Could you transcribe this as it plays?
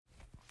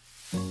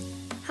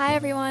Hi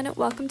everyone,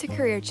 welcome to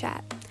Career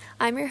Chat.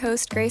 I'm your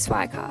host, Grace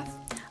Wyckoff.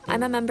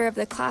 I'm a member of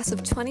the class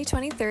of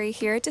 2023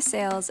 here at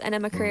DeSales and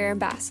am a career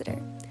ambassador.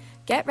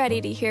 Get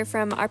ready to hear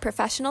from our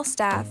professional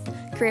staff,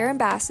 career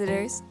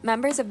ambassadors,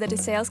 members of the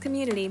DeSales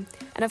community,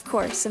 and of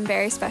course, some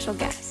very special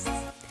guests.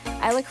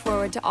 I look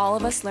forward to all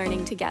of us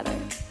learning together.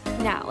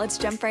 Now, let's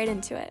jump right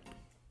into it.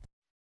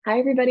 Hi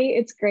everybody,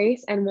 it's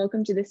Grace and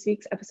welcome to this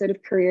week's episode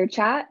of Career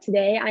Chat.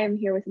 Today I am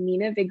here with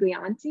Nina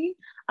Viglianti.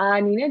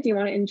 Nina, do you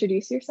want to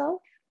introduce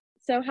yourself?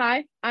 So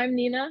hi, I'm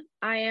Nina.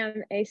 I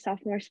am a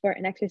sophomore sport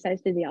and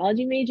exercise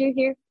physiology major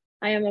here.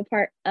 I am a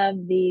part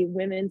of the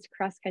women's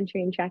cross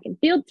country and track and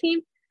field team.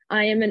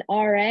 I am an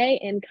RA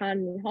in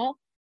Conley Hall.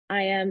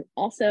 I am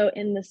also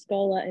in the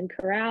Scola and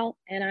Corral,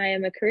 and I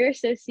am a career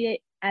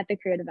associate at the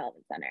Career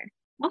Development Center.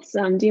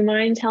 Awesome. Do you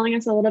mind telling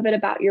us a little bit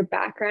about your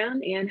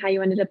background and how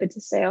you ended up at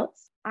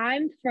DeSales?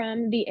 I'm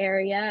from the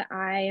area.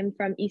 I am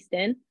from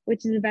Easton,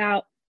 which is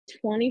about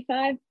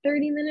 25,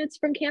 30 minutes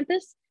from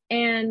campus.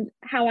 And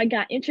how I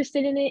got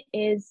interested in it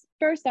is,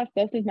 first off,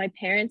 both of my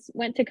parents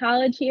went to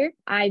college here.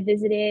 I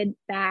visited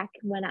back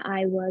when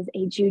I was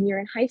a junior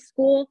in high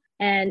school,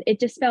 and it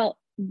just felt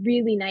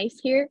really nice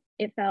here.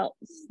 It felt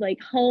like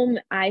home.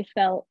 I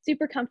felt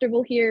super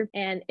comfortable here.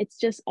 And it's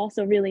just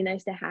also really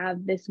nice to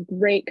have this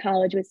great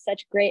college with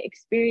such great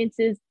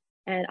experiences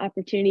and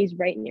opportunities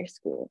right near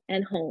school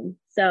and home.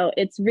 So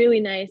it's really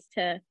nice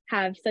to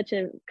have such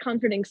a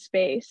comforting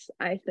space,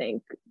 I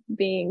think,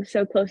 being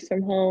so close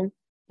from home,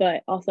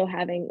 but also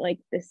having like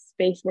this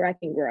space where I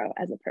can grow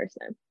as a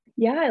person.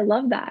 Yeah, I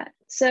love that.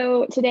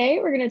 So today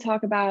we're going to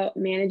talk about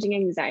managing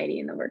anxiety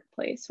in the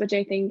workplace, which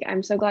I think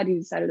I'm so glad you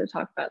decided to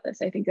talk about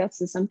this. I think that's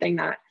just something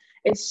that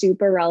is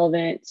super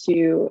relevant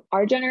to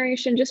our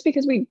generation just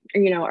because we,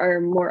 are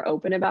more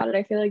open about it,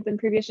 I feel like, than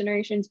previous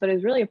generations, but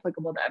is really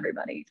applicable to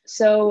everybody.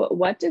 So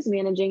what does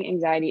managing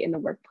anxiety in the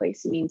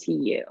workplace mean to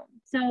you?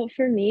 So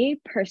for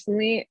me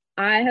personally,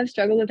 I have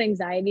struggled with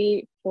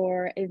anxiety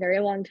for a very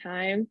long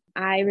time.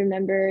 I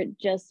remember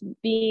just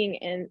being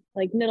in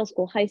like middle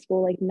school, high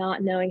school, like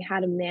not knowing how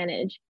to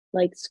manage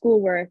like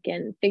schoolwork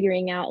and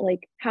figuring out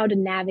like how to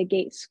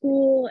navigate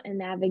school and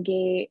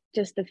navigate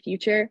just the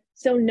future.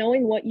 So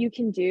knowing what you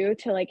can do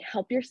to like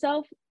help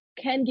yourself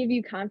can give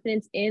you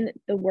confidence in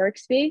the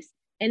workspace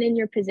and in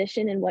your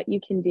position and what you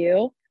can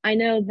do. I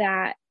know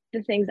that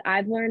the things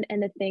I've learned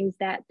and the things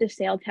that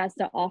DeSales has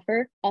to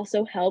offer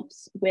also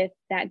helps with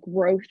that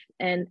growth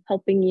and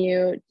helping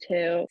you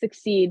to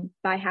succeed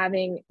by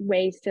having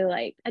ways to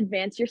like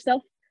advance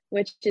yourself,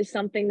 which is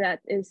something that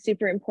is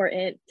super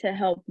important to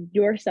help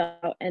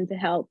yourself and to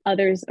help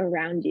others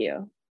around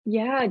you.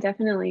 Yeah,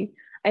 definitely.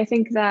 I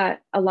think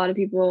that a lot of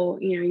people,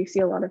 you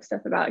see a lot of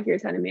stuff about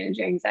here's how to manage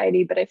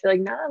anxiety, but I feel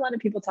like not a lot of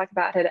people talk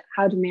about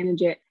how to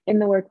manage it in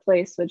the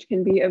workplace, which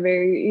can be a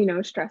very,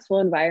 stressful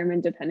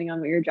environment depending on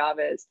what your job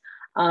is.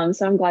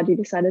 So I'm glad you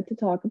decided to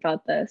talk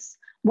about this.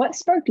 What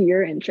sparked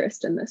your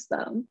interest in this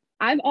though?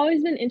 I've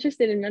always been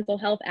interested in mental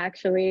health,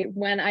 actually.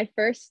 When I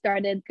first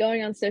started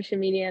going on social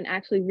media and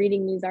actually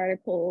reading news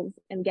articles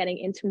and getting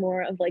into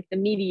more of like the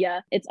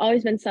media, it's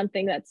always been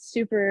something that's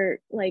super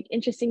like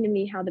interesting to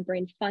me, how the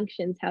brain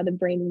functions, how the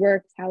brain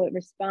works, how it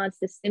responds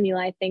to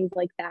stimuli, things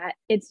like that.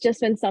 It's just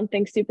been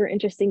something super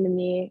interesting to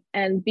me.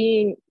 And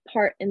being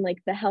part in like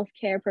the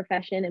healthcare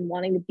profession and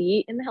wanting to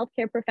be in the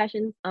healthcare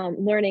profession,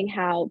 learning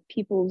how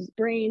people's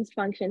brains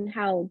function,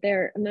 how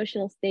their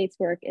emotional states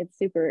work, it's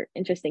super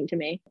interesting to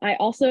me. I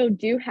also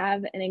do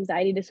have an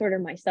anxiety disorder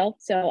myself,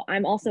 so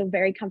I'm also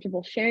very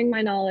comfortable sharing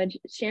my knowledge,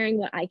 sharing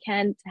what I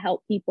can to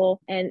help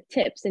people, and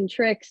tips and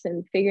tricks,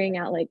 and figuring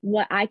out like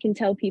what I can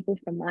tell people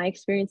from my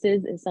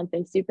experiences is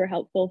something super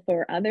helpful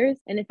for others.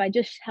 And if I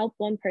just help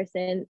one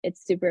person,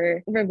 it's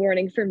super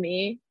rewarding for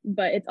me,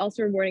 but it's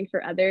also rewarding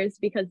for others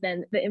because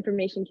then the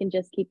information can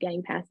just keep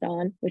getting passed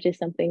on, which is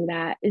something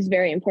that is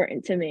very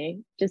important to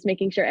me, just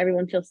making sure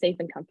everyone feels safe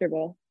and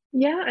comfortable.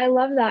 Yeah, I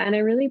love that. And I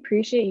really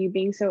appreciate you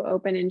being so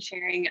open and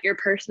sharing your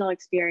personal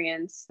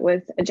experience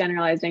with a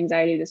generalized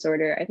anxiety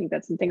disorder. I think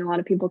that's something a lot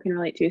of people can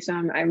relate to. So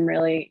I'm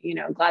really,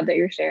 glad that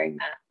you're sharing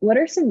that. What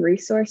are some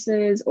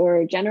resources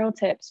or general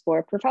tips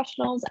for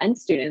professionals and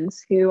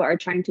students who are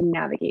trying to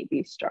navigate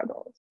these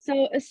struggles?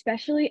 So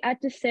especially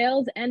at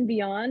DeSales and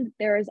beyond,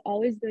 there is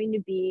always going to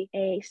be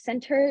a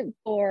center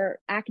for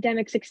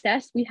academic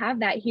success. We have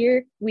that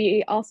here.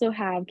 We also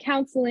have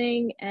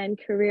counseling and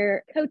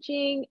career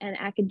coaching and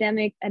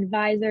academic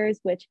advisors,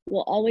 which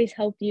will always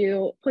help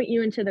you point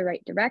you into the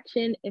right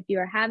direction. If you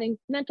are having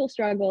mental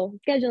struggle,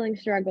 scheduling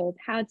struggles,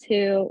 how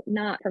to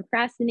not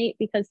procrastinate,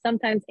 because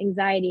sometimes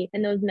anxiety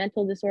and those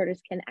mental disorders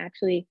can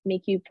actually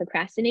make you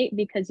procrastinate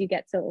because you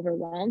get so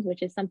overwhelmed,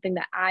 which is something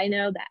that I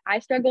know that I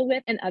struggle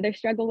with and others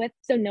struggle with.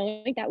 So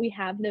knowing that we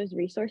have those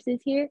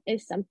resources here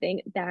is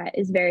something that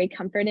is very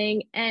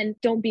comforting. And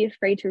don't be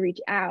afraid to reach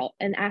out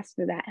and ask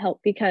for that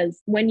help,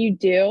 because when you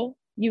do,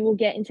 you will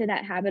get into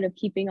that habit of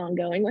keeping on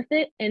going with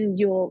it, and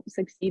you'll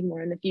succeed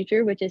more in the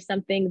future, which is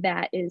something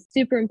that is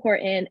super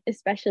important,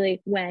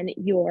 especially when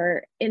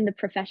you're in the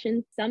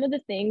profession. Some of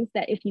the things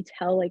that if you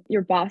tell like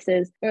your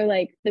bosses or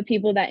like the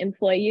people that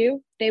employ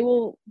you, they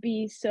will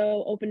be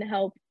so open to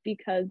help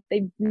because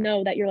they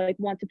know that you're like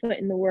want to put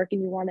in the work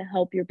and you want to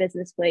help your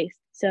business place.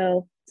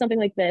 So something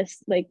like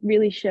this like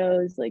really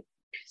shows like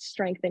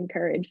strength and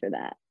courage for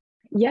that.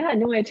 Yeah,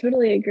 no, I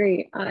totally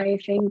agree. I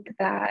think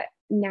that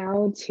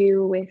now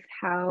too, with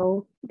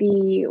how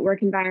the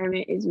work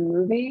environment is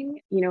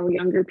moving,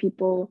 younger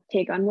people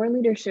take on more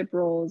leadership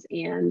roles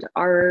and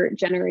our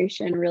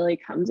generation really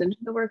comes into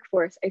the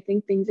workforce. I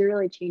think things are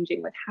really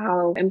changing with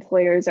how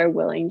employers are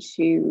willing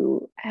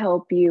to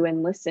help you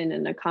and listen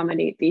and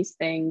accommodate these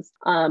things.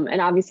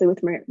 And obviously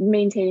with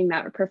maintaining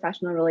that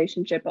professional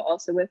relationship, but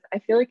also with, I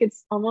feel like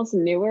it's almost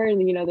newer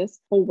and, this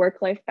whole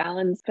work-life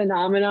balance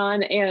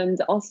phenomenon. And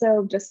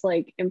also just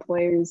like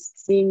employers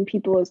seeing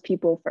people as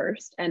people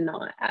first and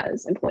not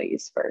as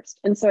employees first.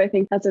 And so I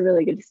think that's a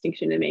really good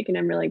distinction to make. And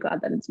I'm really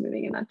glad that it's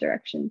moving in that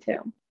direction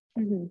too.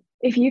 Mm-hmm.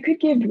 If you could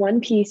give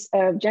one piece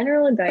of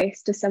general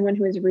advice to someone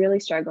who is really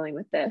struggling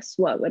with this,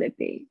 what would it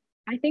be?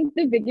 I think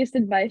the biggest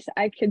advice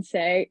I could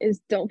say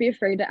is don't be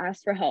afraid to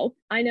ask for help.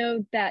 I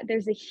know that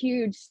there's a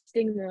huge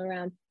stigma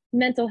around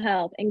mental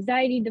health,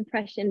 anxiety,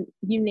 depression,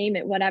 you name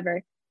it,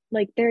 whatever.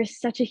 Like there's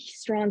such a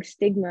strong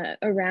stigma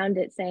around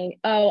it saying,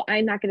 oh,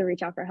 I'm not going to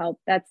reach out for help.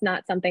 That's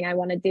not something I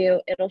want to do.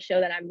 It'll show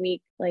that I'm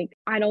weak. Like,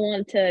 I don't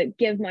want to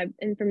give my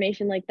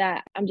information like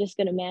that. I'm just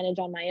going to manage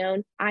on my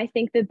own. I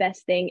think the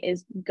best thing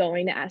is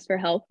going to ask for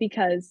help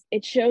because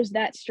it shows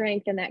that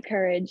strength and that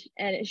courage.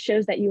 And it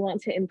shows that you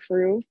want to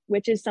improve,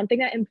 which is something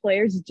that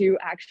employers do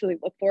actually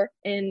look for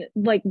in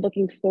like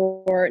looking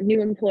for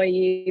new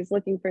employees,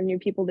 looking for new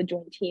people to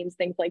join teams,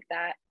 things like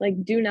that.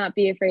 Like, do not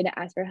be afraid to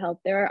ask for help.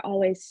 There are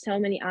always so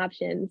many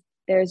options.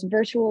 There's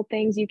virtual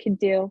things you could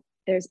do.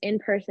 There's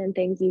in-person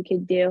things you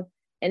could do.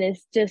 And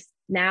it's just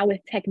now with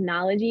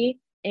technology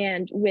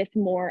and with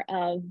more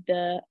of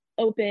the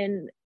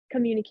open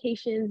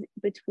communications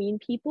between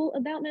people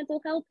about mental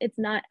health, it's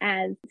not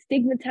as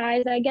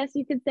stigmatized, I guess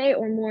you could say,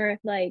 or more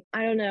like,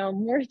 I don't know,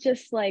 more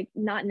just like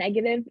not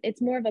negative.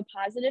 It's more of a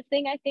positive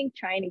thing, I think,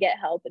 trying to get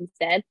help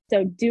instead.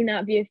 So do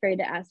not be afraid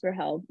to ask for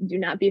help. Do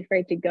not be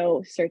afraid to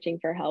go searching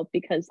for help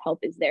because help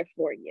is there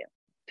for you.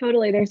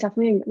 Totally. There's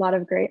definitely a lot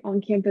of great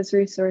on-campus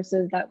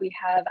resources that we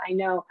have. I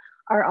know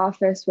our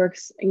office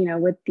works,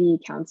 with the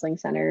counseling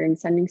center and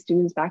sending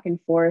students back and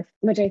forth,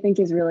 which I think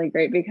is really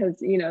great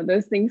because,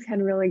 those things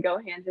can really go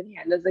hand in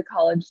hand as a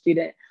college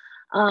student.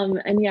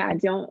 And yeah,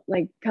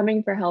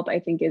 coming for help, I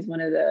think is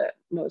one of the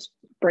most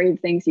brave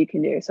things you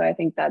can do. So I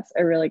think that's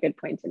a really good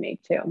point to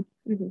make too.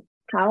 Mm-hmm.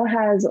 How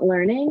has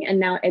learning and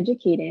now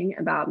educating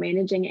about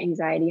managing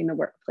anxiety in the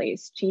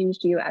workplace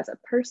changed you as a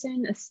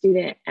person, a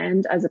student,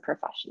 and as a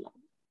professional?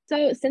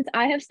 So since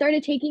I have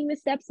started taking the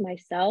steps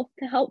myself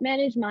to help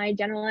manage my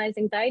generalized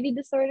anxiety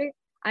disorder,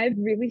 I've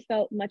really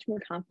felt much more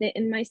confident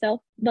in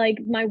myself. Like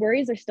my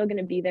worries are still going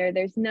to be there.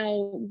 There's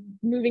no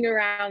moving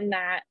around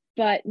that.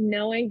 But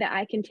knowing that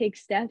I can take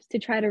steps to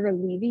try to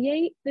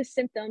alleviate the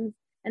symptoms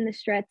and the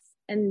stress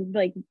and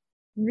like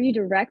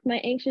redirect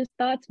my anxious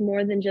thoughts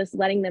more than just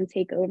letting them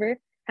take over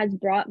has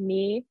brought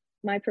me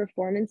my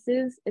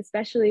performances,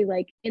 especially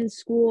like in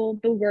school,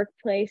 the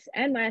workplace,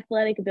 and my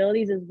athletic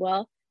abilities as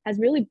well, has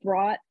really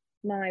brought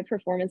my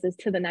performances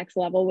to the next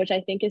level, which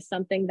I think is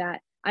something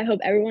that I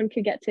hope everyone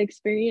could get to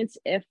experience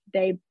if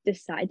they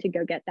decide to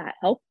go get that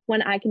help.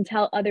 When I can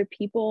tell other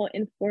people,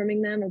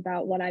 informing them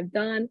about what I've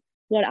done,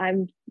 what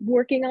I'm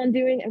working on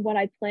doing, and what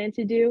I plan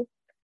to do,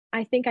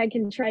 I think I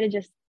can try to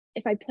just,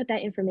 if I put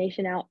that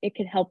information out, it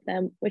could help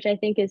them, which I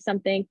think is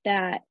something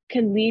that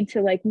can lead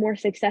to like more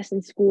success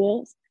in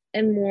schools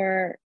and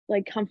more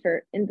like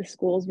comfort in the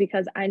schools,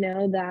 because I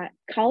know that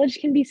college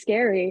can be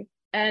scary.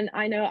 And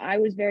I know I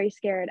was very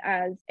scared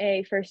as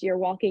a first year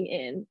walking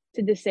in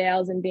to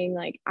DeSales and being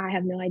like, I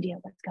have no idea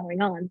what's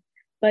going on.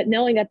 But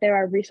knowing that there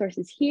are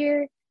resources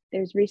here,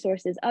 there's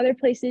resources other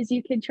places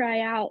you could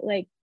try out,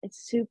 like it's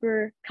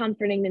super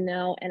comforting to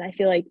know. And I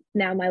feel like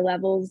now my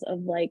levels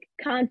of like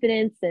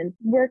confidence and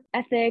work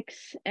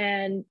ethics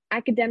and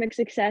academic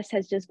success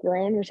has just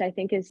grown, which I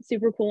think is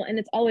super cool. And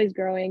it's always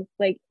growing.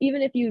 Like,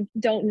 even if you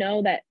don't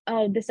know that,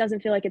 oh, this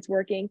doesn't feel like it's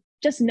working,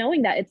 just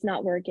knowing that it's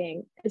not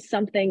working is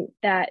something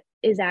that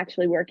is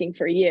actually working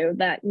for you,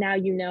 that now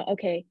you know,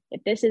 okay,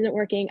 if this isn't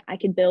working, I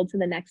could build to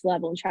the next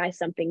level and try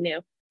something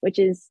new, which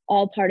is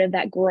all part of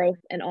that growth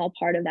and all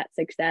part of that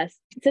success.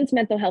 Since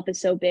mental health is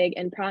so big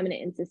and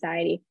prominent in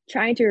society,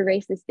 trying to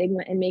erase the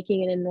stigma and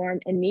making it a norm,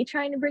 and me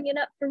trying to bring it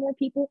up for more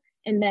people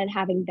and then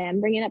having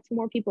them bring it up to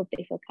more people if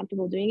they feel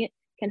comfortable doing it,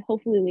 can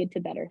hopefully lead to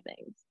better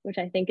things, which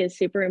I think is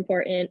super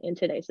important in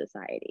today's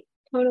society.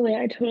 Totally.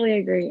 I totally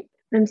agree.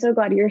 I'm so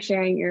glad you're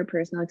sharing your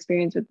personal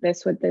experience with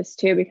this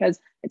too, because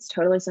it's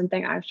totally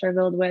something I've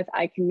struggled with.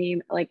 I can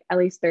name like at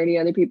least 30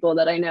 other people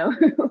that I know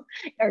who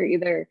are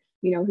either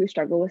who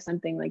struggle with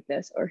something like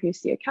this, or who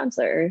see a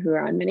counselor, or who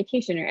are on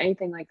medication or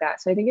anything like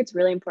that. So I think it's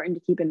really important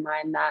to keep in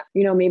mind that,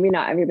 maybe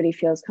not everybody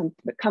feels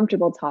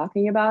comfortable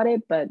talking about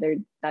it, but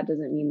that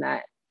doesn't mean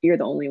that you're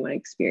the only one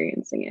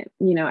experiencing it.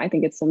 I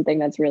think it's something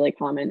that's really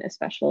common,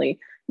 especially,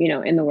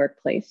 in the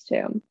workplace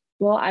too.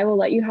 Well, I will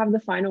let you have the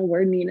final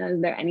word, Nina.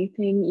 Is there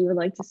anything you would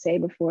like to say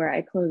before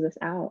I close this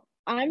out?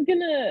 I'm going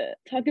to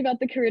talk about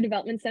the Career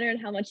Development Center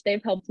and how much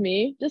they've helped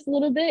me just a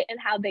little bit, and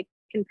how they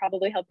can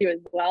probably help you as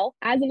well.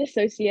 As an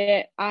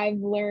associate, I've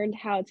learned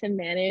how to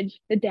manage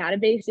the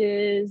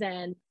databases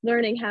and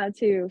learning how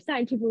to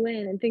sign people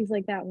in and things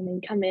like that when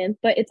they come in.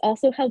 But it's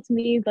also helped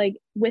me like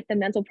with the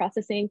mental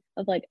processing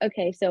of like,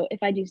 okay, so if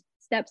I do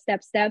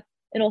step,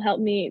 it'll help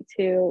me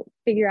to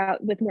figure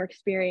out with more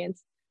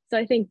experience. So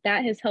I think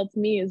that has helped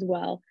me as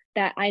well,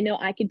 that I know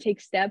I can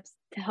take steps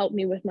to help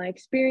me with my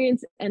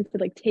experience and to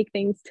like take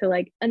things to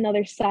like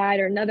another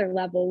side or another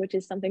level, which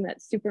is something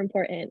that's super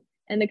important.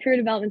 And the Career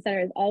Development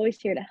Center is always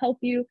here to help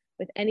you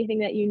with anything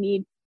that you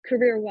need,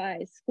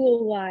 career-wise,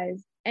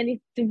 school-wise,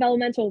 any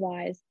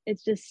developmental-wise.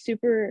 It's just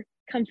super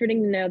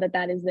comforting to know that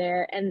that is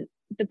there. And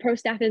the pro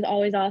staff is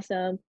always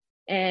awesome.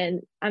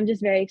 And I'm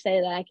just very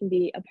excited that I can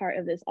be a part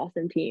of this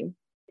awesome team.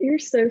 You're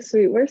so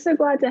sweet. We're so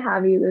glad to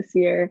have you this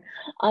year.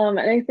 And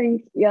I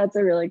think, it's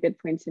a really good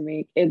point to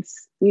make.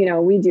 It's,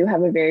 we do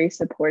have a very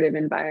supportive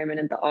environment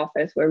at the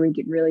office where we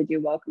really do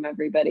welcome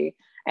everybody.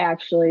 I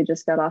actually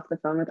just got off the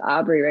phone with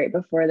Aubrey right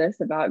before this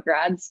about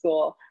grad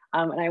school.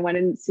 And I went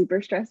in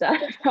super stressed out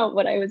about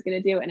what I was going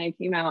to do. And I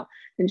came out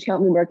and she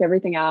helped me work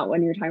everything out.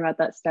 When you were talking about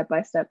that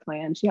step-by-step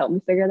plan, she helped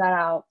me figure that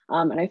out.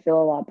 And I feel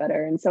a lot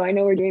better. And so I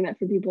know we're doing that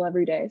for people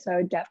every day. So I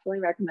would definitely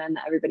recommend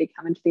that everybody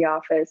come into the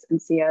office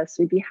and see us.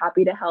 We'd be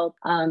happy to help,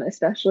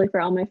 especially for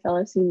all my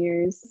fellow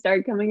seniors.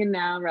 Start coming in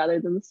now rather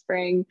than the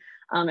spring.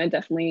 It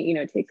definitely,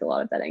 takes a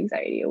lot of that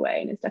anxiety away,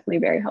 and it's definitely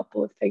very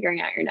helpful with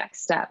figuring out your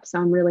next step. So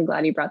I'm really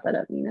glad you brought that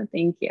up, Nina.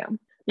 Thank you.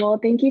 Well,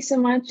 thank you so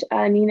much,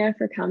 Nina,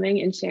 for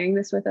coming and sharing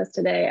this with us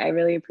today. I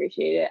really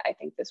appreciate it. I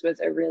think this was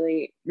a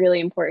really, really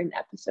important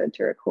episode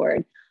to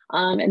record.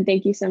 And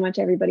thank you so much,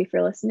 everybody,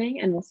 for listening,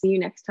 and we'll see you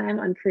next time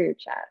on Career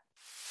Chat.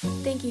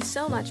 Thank you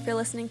so much for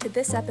listening to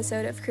this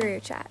episode of Career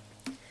Chat.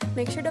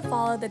 Make sure to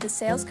follow the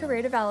DeSales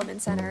Career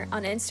Development Center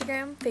on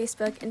Instagram,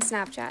 Facebook, and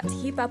Snapchat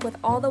to keep up with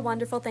all the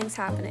wonderful things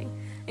happening,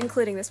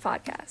 including this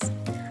podcast.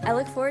 I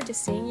look forward to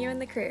seeing you in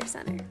the Career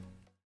Center.